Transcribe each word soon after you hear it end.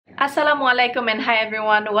Assalamualaikum and hi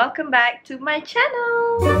everyone, welcome back to my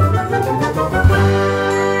channel.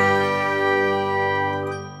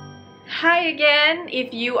 Hi again,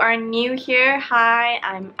 if you are new here, hi,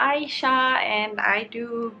 I'm Aisha and I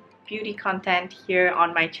do beauty content here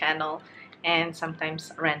on my channel and sometimes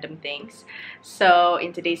random things. So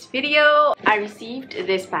in today's video, I received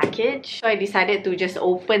this package. So I decided to just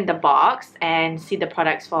open the box and see the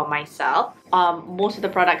products for myself. Most of the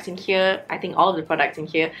products in here, I think all of the products in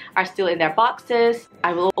here are still in their boxes.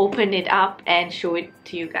 I will open it up and show it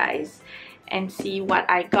to you guys and see what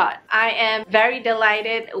I got. I am very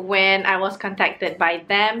delighted when I was contacted by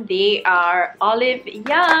them. They are Olive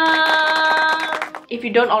Young. If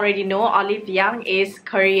you don't already know, Olive Young is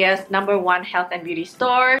Korea's #1 health and beauty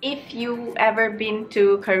store. If you ever been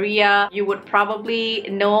to Korea, you would probably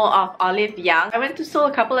know of Olive Young. I went to Seoul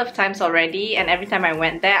a couple of times already, and every time I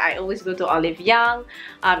went there, I always go to Olive Young.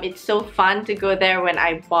 It's so fun to go there. When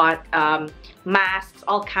I bought masks,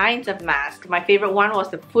 all kinds of masks. My favorite one was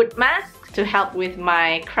the foot mask to help with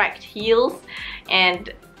my cracked heels, and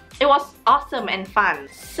it was awesome and fun.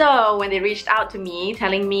 So when they reached out to me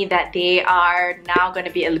telling me that they are now going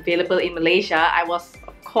to be available in Malaysia, I was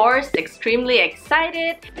of course extremely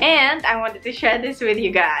excited and I wanted to share this with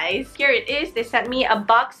you guys. Here it is. They sent me a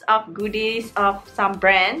box of goodies of some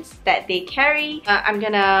brands that they carry. I'm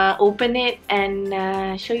gonna open it and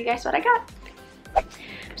show you guys what I got.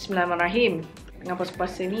 Bismillahirrahmanirrahim. Dengan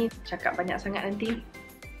puasa-puasa ni cakap banyak sangat nanti.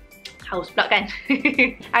 Haus pula kan?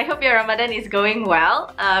 I hope your Ramadan is going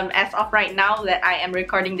well. As of right now that I am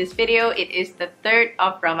recording this video, it is the 3rd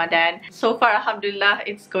of Ramadan. So far, alhamdulillah,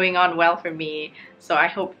 it's going on well for me. So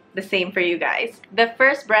I hope the same for you guys. The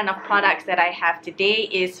first brand of products that I have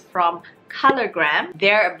today is from Colourgram.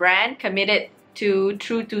 They're a brand committed to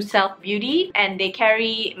true to self beauty and they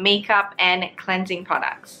carry makeup and cleansing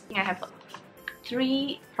products. I have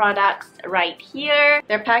 3 products right here.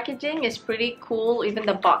 Their packaging is pretty cool, even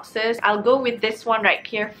the boxes. I'll go with this one right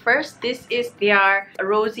here first. This is their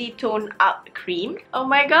Rosy Tone Up Cream. Oh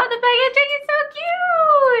my god, the packaging is so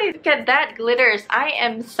cute! Look at that, glitters. I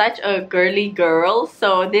am such a girly girl,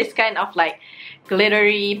 so this kind of like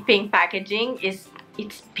glittery pink packaging it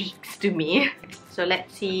speaks to me. So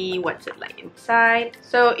let's see what's it like inside.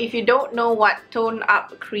 So if you don't know what Tone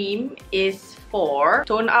Up Cream is for,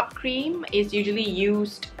 Tone Up Cream is usually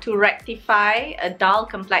used to rectify a dull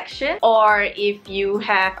complexion, or if you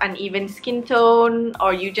have uneven skin tone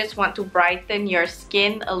or you just want to brighten your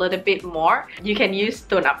skin a little bit more, you can use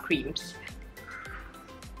Tone Up Creams.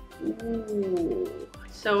 Ooh.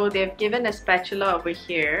 So they've given a spatula over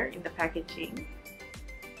here in the packaging.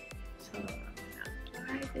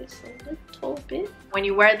 This a little bit. When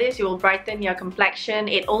you wear this, you will brighten your complexion.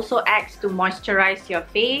 It also acts to moisturize your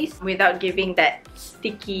face without giving that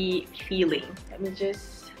sticky feeling. Let me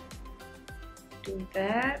just do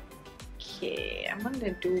that. Okay, I'm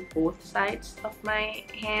gonna do both sides of my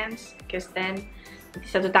hands because then nanti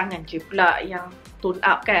satu tangan je pula yang tone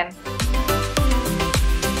up kan.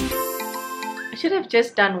 I should have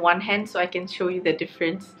just done one hand so I can show you the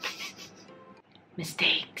difference.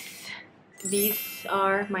 Mistakes. These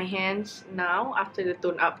are my hands now after the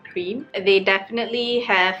Tone Up Cream. They definitely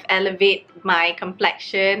have elevated my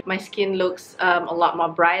complexion. My skin looks a lot more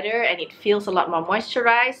brighter and it feels a lot more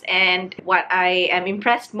moisturized, and what I am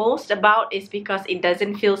impressed most about is because it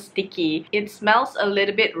doesn't feel sticky. It smells a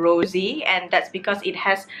little bit rosy, and that's because it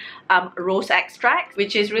has rose extract,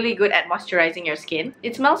 which is really good at moisturizing your skin.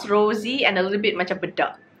 It smells rosy and a little bit macam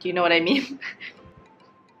bedak. Do you know what I mean?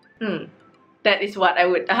 That is what I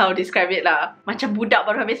would how describe it lah. Macam budak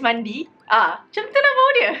baru habis mandi. Macam tu lah bau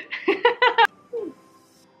dia.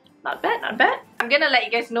 Not bad, not bad. I'm gonna let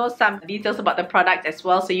you guys know some details about the product as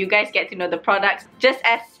well, so you guys get to know the products just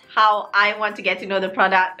as how I want to get to know the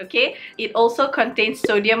product, okay? It also contains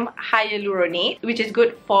sodium hyaluronate, which is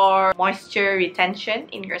good for moisture retention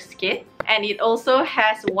in your skin. And it also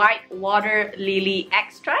has white water lily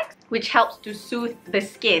extract, which helps to soothe the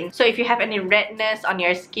skin. So if you have any redness on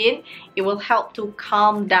your skin, it will help to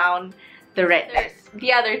calm down the redness.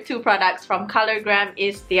 The other 2 products from Colourgram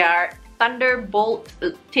is their Thunderbolt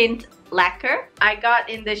Tint Lacquer. I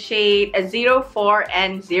got in the shade 04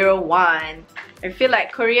 and 01. I feel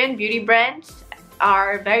like Korean beauty brands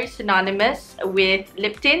are very synonymous with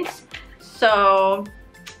lip tints, so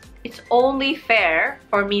it's only fair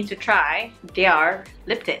for me to try their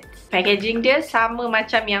lip tints. Packaging dia sama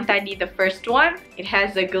macam yang tadi, the first one. It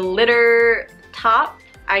has a glitter top.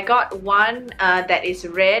 I got one that is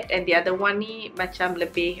red and the other one ni macam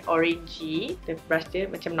lebih orangey. The brush dia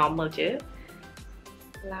macam normal je.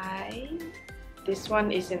 Like this one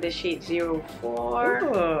is in the shade 04.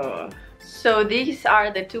 Ooh. So these are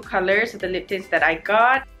the two colors of the lip tints that I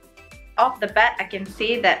got. Off the bat, I can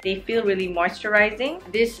say that they feel really moisturizing.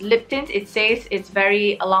 This lip tint, it says it's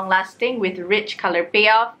very long-lasting with rich color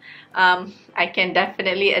payoff. I can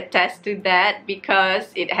definitely attest to that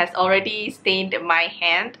because it has already stained my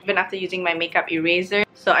hand even after using my makeup eraser.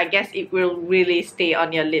 So I guess it will really stay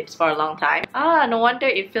on your lips for a long time. No wonder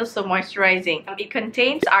it feels so moisturizing. It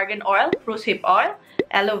contains argan oil, rosehip oil,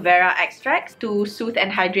 aloe vera extracts to soothe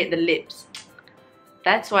and hydrate the lips.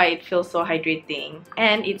 That's why it feels so hydrating.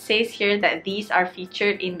 And it says here that these are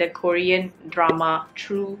featured in the Korean drama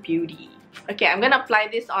True Beauty. Okay, I'm gonna apply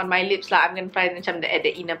this on my lips lah. I'm gonna apply it at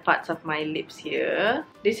the inner parts of my lips here.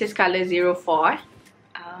 This is color 04.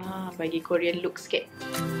 Bagi Korean look sikit.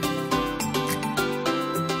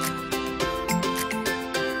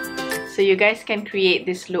 So you guys can create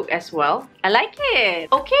this look as well. I like it.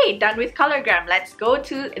 Okay, done with Colorgram. Let's go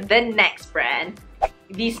to the next brand.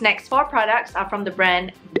 These next 4 products are from the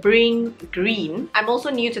brand Bring Green. I'm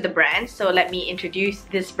also new to the brand, so let me introduce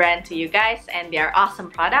this brand to you guys, and they are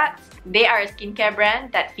awesome products. They are a skincare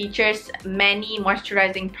brand that features many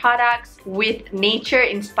moisturizing products with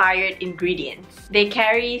nature-inspired ingredients. They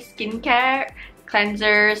carry skincare,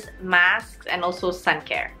 cleansers, masks, and also sun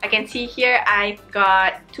care. I can see here I've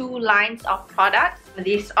got 2 lines of products.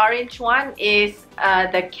 This orange one is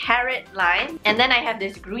the carrot line, and then I have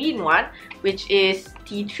this green one which is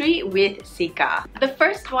tea tree with Sika. The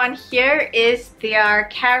first one here is their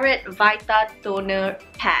Carrot Vita Toner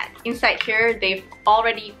Pad. Inside here they've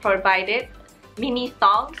already provided mini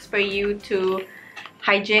thongs for you to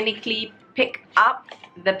hygienically pick up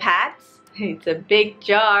the pads. It's a big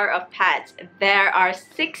jar of pads. There are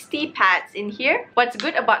 60 pads in here. What's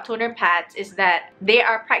good about toner pads is that they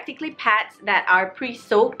are practically pads that are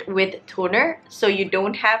pre-soaked with toner, so you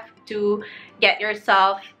don't have to get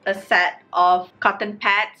yourself a set of cotton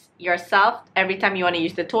pads yourself every time you want to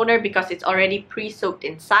use the toner because it's already pre-soaked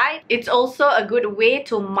inside. It's also a good way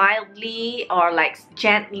to mildly or like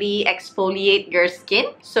gently exfoliate your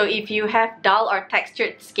skin. So if you have dull or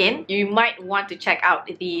textured skin, you might want to check out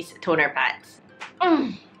these toner pads.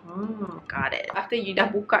 Got it. After you dah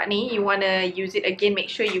buka ni, you want to use it again, make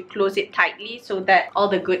sure you close it tightly so that all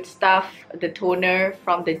the good stuff, the toner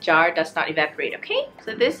from the jar, does not evaporate, okay?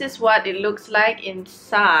 So this is what it looks like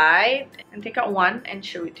inside. And take out one and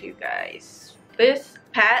show it to you guys. These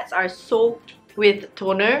pads are soaked with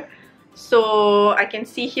toner. So I can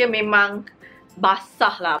see here memang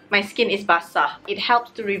basah lah. My skin is basah. It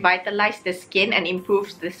helps to revitalize the skin and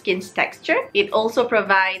improves the skin's texture. It also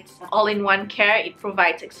provides all-in-one care. It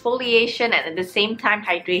provides exfoliation and at the same time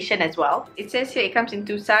hydration as well. It says here it comes in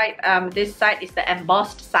 2 sides. This side is the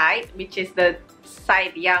embossed side, which is the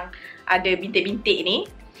side yang ada bintik-bintik ni.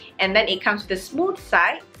 And then it comes with the smooth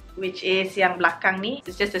side, which is yang belakang ni.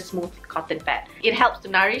 It's just a smooth cotton pad. It helps to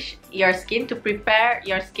nourish your skin, to prepare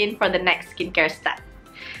your skin for the next skincare step,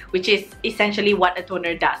 which is essentially what a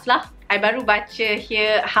toner does lah. I baru baca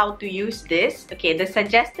here how to use this. Okay, the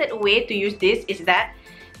suggested way to use this is that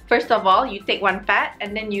first of all, you take one pad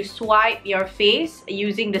and then you swipe your face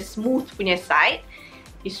using the smooth punya side.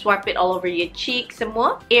 You swipe it all over your cheek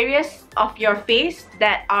semua. Areas of your face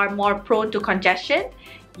that are more prone to congestion,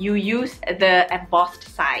 you use the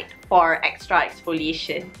embossed side for extra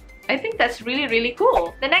exfoliation. I think that's really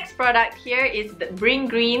cool. The next product here is the Bring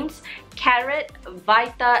Green's Carrot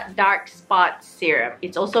Vita Dark Spot Serum.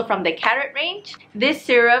 It's also from the carrot range. This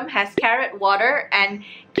serum has carrot water and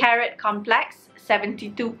carrot complex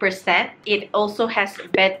 72%. It also has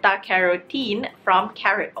beta-carotene from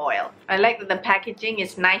carrot oil. I like that the packaging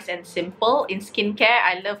is nice and simple. In skincare,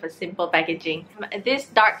 I love a simple packaging. This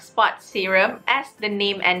dark spot serum, as the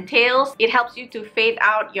name entails, it helps you to fade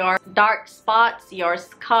out your dark spots, your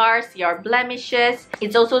scars, your blemishes.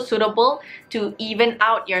 It's also suitable to even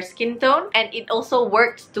out your skin tone, and it also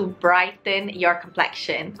works to brighten your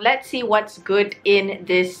complexion. Let's see what's good in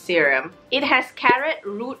this serum. It has carrot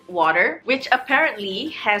root water, which apparently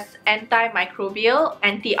has antimicrobial,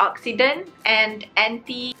 antioxidant, and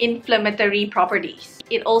anti-inflammatory properties.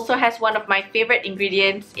 It also has one of my favorite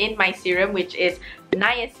ingredients in my serum, which is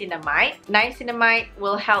niacinamide. Niacinamide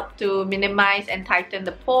will help to minimize and tighten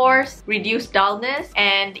the pores, reduce dullness,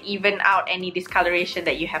 and even out any discoloration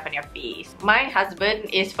that you have on your face. My husband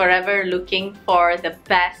is forever looking for the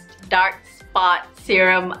best dark spot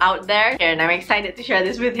serum out there, and I'm excited to share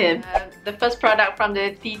this with him. The first product from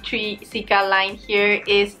the Tea Tree Sika line here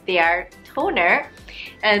is their toner,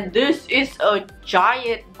 and this is a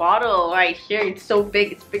giant bottle right here. It's so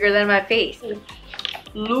big, it's bigger than my face.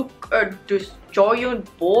 Look this giant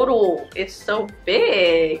bottle. It's so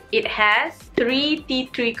big. It has 3 tea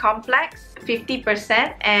tree complex,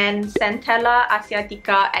 50%, and Centella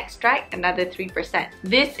asiatica extract, another 3%.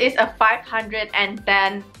 This is a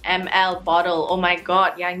 510 ml bottle. Oh my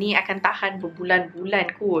god, yang ni akan tahan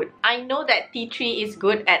berbulan-bulan kot. I know that tea tree is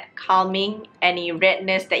good at calming any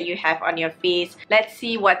redness that you have on your face. Let's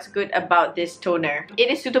see what's good about this toner. It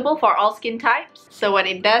is suitable for all skin types. So what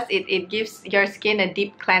it does, it gives your skin a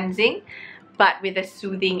deep cleansing, but with a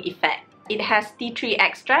soothing effect. It has tea tree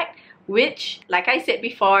extract, which, like I said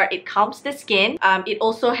before, it calms the skin. It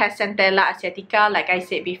also has Centella asiatica, like I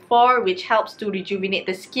said before, which helps to rejuvenate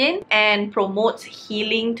the skin and promotes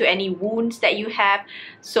healing to any wounds that you have.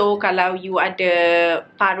 So kalau you ada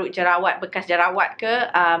parut jerawat, bekas jerawat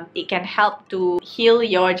ke, it can help to heal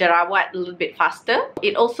your jerawat a little bit faster.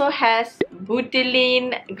 It also has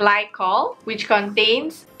butylene glycol, which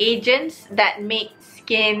contains agents that make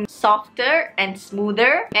skin softer and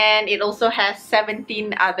smoother, and it also has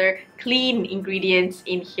 17 other clean ingredients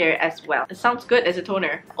in here as well. It sounds good as a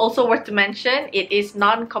toner. Also worth to mention, it is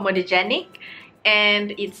non-comedogenic,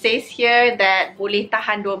 and it says here that boleh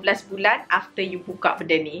tahan 12 bulan after you buka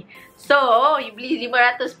benda ni. So, you beli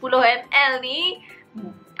 510 ml ni,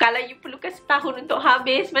 kalau you perlukan setahun untuk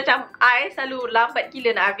habis, macam I selalu lambat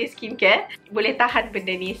gila nak habis skincare, boleh tahan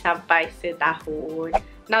benda ni sampai setahun.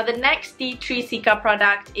 Now the next tea tree Cica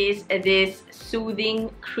product is this soothing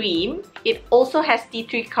cream. It also has tea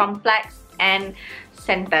tree complex and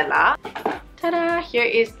Centella. Ta-da! Here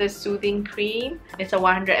is the soothing cream. It's a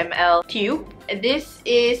 100 ml tube. This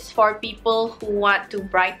is for people who want to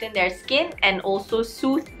brighten their skin and also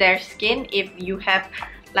soothe their skin if you have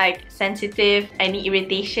like sensitive, any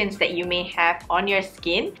irritations that you may have on your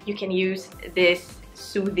skin. You can use this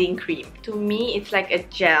soothing cream. To me, it's like a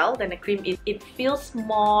gel than a cream. It feels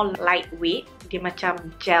more lightweight. Dia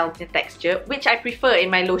macam gel texture, which I prefer in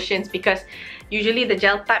my lotions because usually the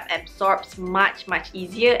gel type absorbs much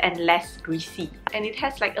easier and less greasy. And it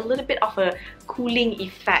has like a little bit of a cooling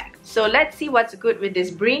effect. So let's see what's good with this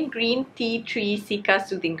Brain Green Tea Tree Cica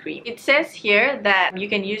Soothing Cream. It says here that you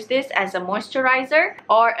can use this as a moisturizer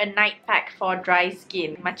or a night pack for dry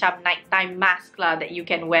skin. Macam nighttime mask lah that you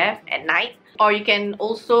can wear at night. Or you can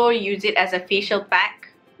also use it as a facial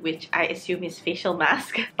pack, which I assume is facial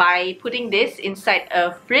mask, by putting this inside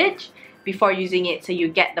a fridge before using it, so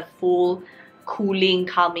you get the full cooling,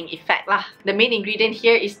 calming effect lah. The main ingredient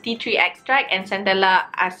here is tea tree extract and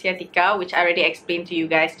Centella asiatica, which I already explained to you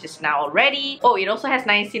guys just now already. Oh, it also has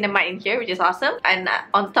niacinamide in here, which is awesome. And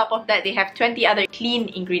on top of that, they have 20 other clean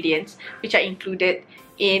ingredients, which are included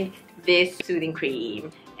in this soothing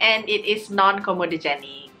cream. And it is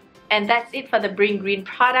non-comedogenic. And that's it for the Brain Green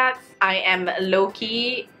products. I am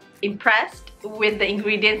low-key impressed with the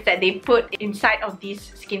ingredients that they put inside of these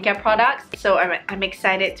skincare products. So I'm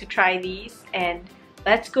excited to try these, and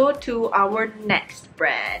let's go to our next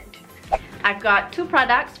brand. I've got two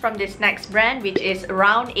products from this next brand, which is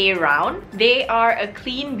Round A Round. They are a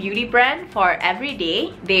clean beauty brand for every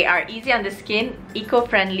day. They are easy on the skin,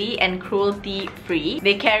 eco-friendly, and cruelty-free.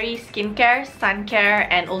 They carry skincare, sun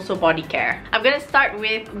care, and also body care. I'm gonna start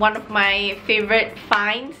with one of my favorite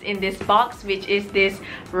finds in this box, which is this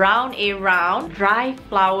Round A Round Dry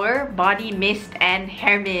Flower Body Mist and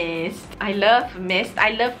Hair Mist. I love mist.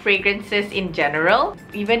 I love fragrances in general.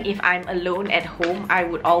 Even if I'm alone at home, I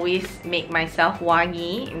would always make myself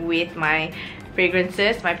wangi with my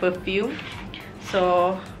fragrances, my perfume.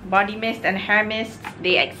 So body mist and hair mist,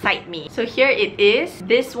 they excite me. So here it is.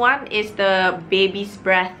 This one is the baby's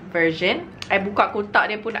breath version. I buka kotak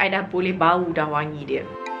dia pun, I dah boleh bau dah wangi dia.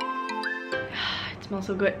 It smells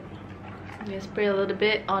so good. I'm gonna spray a little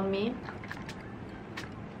bit on me.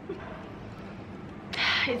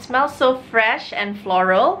 It smells so fresh and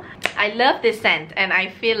floral. I love this scent, and I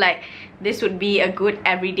feel like this would be a good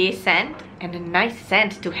everyday scent and a nice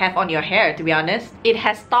scent to have on your hair, to be honest. It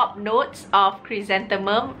has top notes of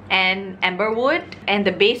chrysanthemum and amberwood, and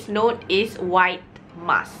the base note is white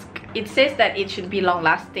musk. It says that it should be long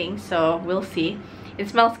lasting, so we'll see. It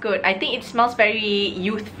smells good. I think it smells very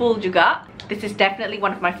youthful juga. This is definitely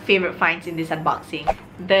one of my favorite finds in this unboxing.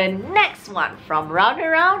 The next one from Round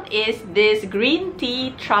Around is this Green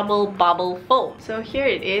Tea Trouble Bubble Foam. So here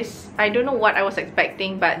it is. I don't know what I was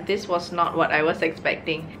expecting, but this was not what I was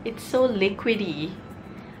expecting. It's so liquidy.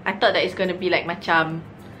 I thought that it's gonna be like macam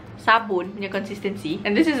sabun punya consistency.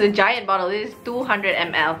 And this is a giant bottle. This is 200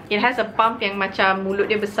 ml. It has a pump yang macam mulut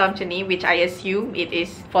dia besar macam ni, which I assume it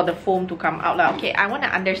is for the foam to come out lah. Okay, I want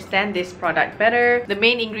to understand this product better. The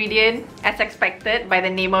main ingredient, as expected by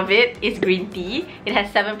the name of it, is green tea. It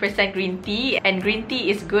has 7% green tea, and green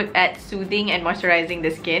tea is good at soothing and moisturizing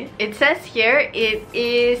the skin. It says here it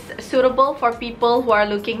is suitable for people who are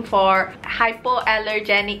looking for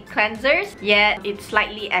hypoallergenic cleansers, yet it's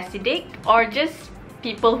slightly acidic, or just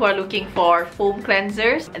people who are looking for foam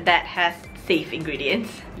cleansers that has safe ingredients.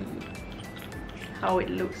 How it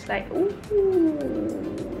looks like.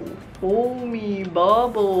 Ooh, foamy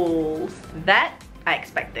bubbles. That I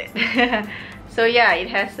expected. So yeah, it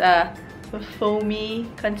has a foamy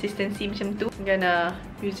consistency macam tu. I'm gonna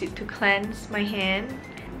use it to cleanse my hand.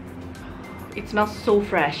 It smells so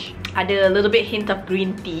fresh. Ada a little bit hint of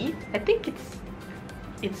green tea. I think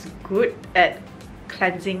it's good at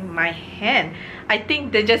cleansing my hand. I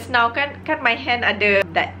think the just now kan my hand ada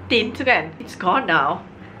that tint tu kan. It's gone now.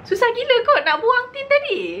 Susah gila kot nak buang tint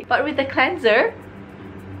tadi. But with the cleanser,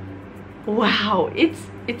 wow, it's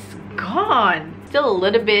gone. Still a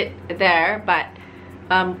little bit there, but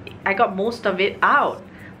I got most of it out.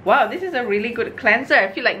 Wow, this is a really good cleanser. I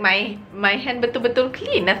feel like my hand betul-betul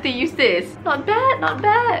clean after you use this. Not bad, not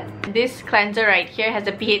bad. This cleanser right here has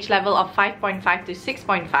a pH level of 5.5 to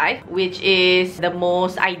 6.5, which is the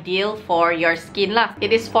most ideal for your skin lah. It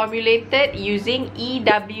is formulated using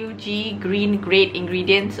EWG green grade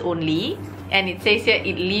ingredients only. And it says here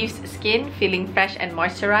it leaves skin feeling fresh and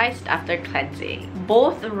moisturized after cleansing.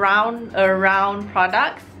 Both round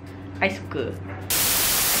products, I suka.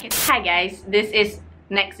 Okay. Hi guys, this is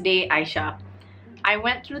Next Day Aisha. I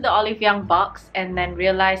went through the Olive Young box and then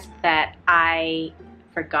realized that I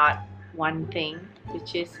forgot one thing,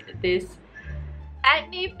 which is this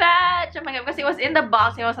acne patch. Oh my god, because it was in the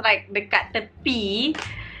box, it was like dekat tepi,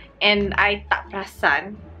 and I tak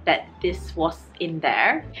perasan that this was in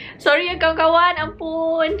there. Sorry ya kawan-kawan,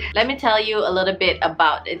 ampun. Let me tell you a little bit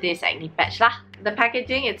about this acne patch lah. The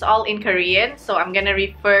packaging, it's all in Korean, so I'm gonna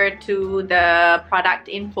refer to the product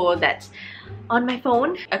info that's on my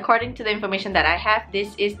phone. According to the information that I have,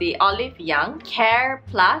 this is the Olive Young Care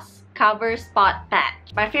Plus Cover Spot Patch.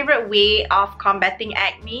 My favorite way of combating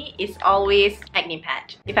acne is always acne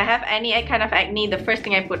patch. If I have any kind of acne, the first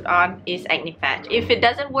thing I put on is acne patch. If it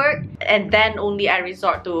doesn't work, and then only I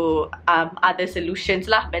resort to other solutions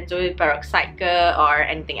lah, benzoyl peroxide or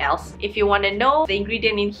anything else. If you want to know, the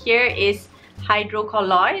ingredient in here is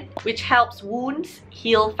hydrocolloid, which helps wounds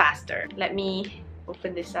heal faster. Let me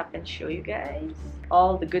open this up and show you guys.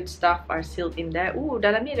 All the good stuff are sealed in there. Ooh,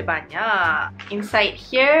 dalam ni ada banyak. Inside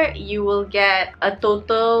here, you will get a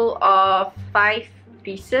total of 5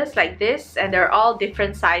 pieces like this, and they're all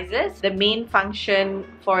different sizes. The main function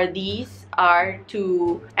for these are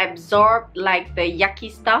to absorb like the yucky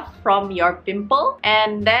stuff from your pimple,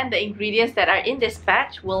 and then the ingredients that are in this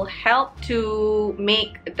patch will help to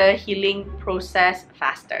make the healing process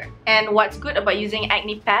faster. And what's good about using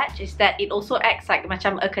acne patch is that it also acts like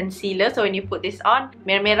macam a concealer, so when you put this on,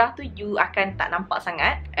 merah-merah tu you akan tak nampak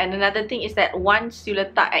sangat. And another thing is that once you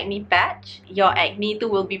letak acne patch, your acne tu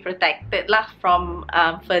will be protected lah from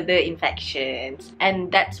further infections. And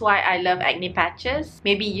that's why I love acne patches.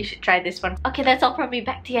 Maybe you should try this one. Okay, that's all from me.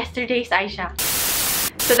 Back to yesterday's Aisha.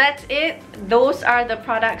 So that's it. Those are the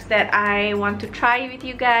products that I want to try with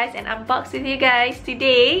you guys and unbox with you guys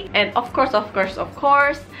today. And of course,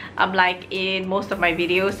 like in most of my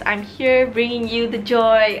videos, I'm here bringing you the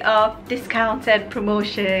joy of discounts and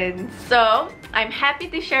promotions. So I'm happy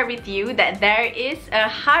to share with you that there is a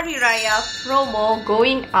Hari Raya promo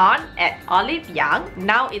going on at Olive Young.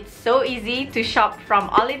 Now it's so easy to shop from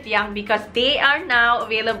Olive Young because they are now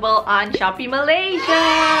available on Shopee Malaysia.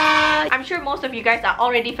 I'm sure most of you guys are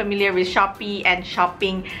already familiar with Shopee and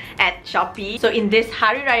shopping at Shopee. So in this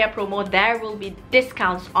Hari Raya promo, there will be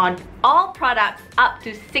discounts on all products up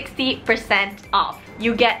to 60% off.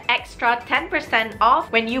 You get extra 10% off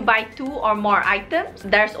when you buy 2 or more items.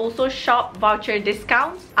 There's also shop voucher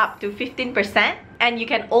discounts up to 15%. And you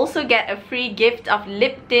can also get a free gift of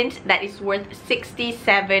lip tint that is worth 67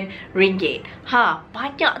 ringgit.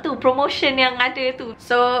 Banyak tu promotion yang ada tu.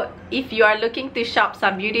 So if you are looking to shop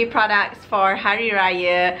some beauty products for Hari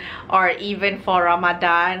Raya or even for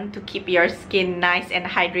Ramadan to keep your skin nice and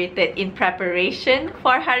hydrated in preparation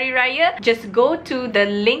for Hari Raya, just go to the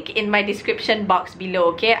link in my description box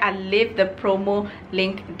below, okay? I'll leave the promo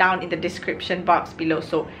link down in the description box below.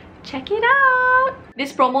 So check it out!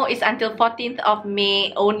 This promo is until 14th of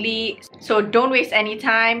May only, so don't waste any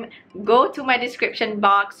time. Go to my description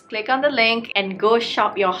box, click on the link, and go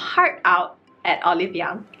shop your heart out at Olive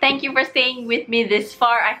Young. Thank you for staying with me this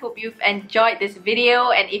far. I hope you've enjoyed this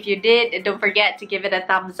video, and if you did, don't forget to give it a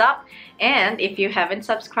thumbs up. And if you haven't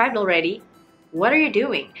subscribed already, what are you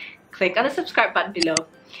doing? Click on the subscribe button below.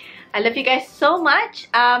 I love you guys so much.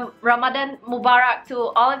 Ramadan Mubarak to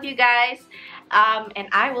all of you guys. And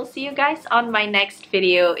I will see you guys on my next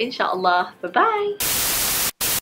video, inshallah. Bye-bye.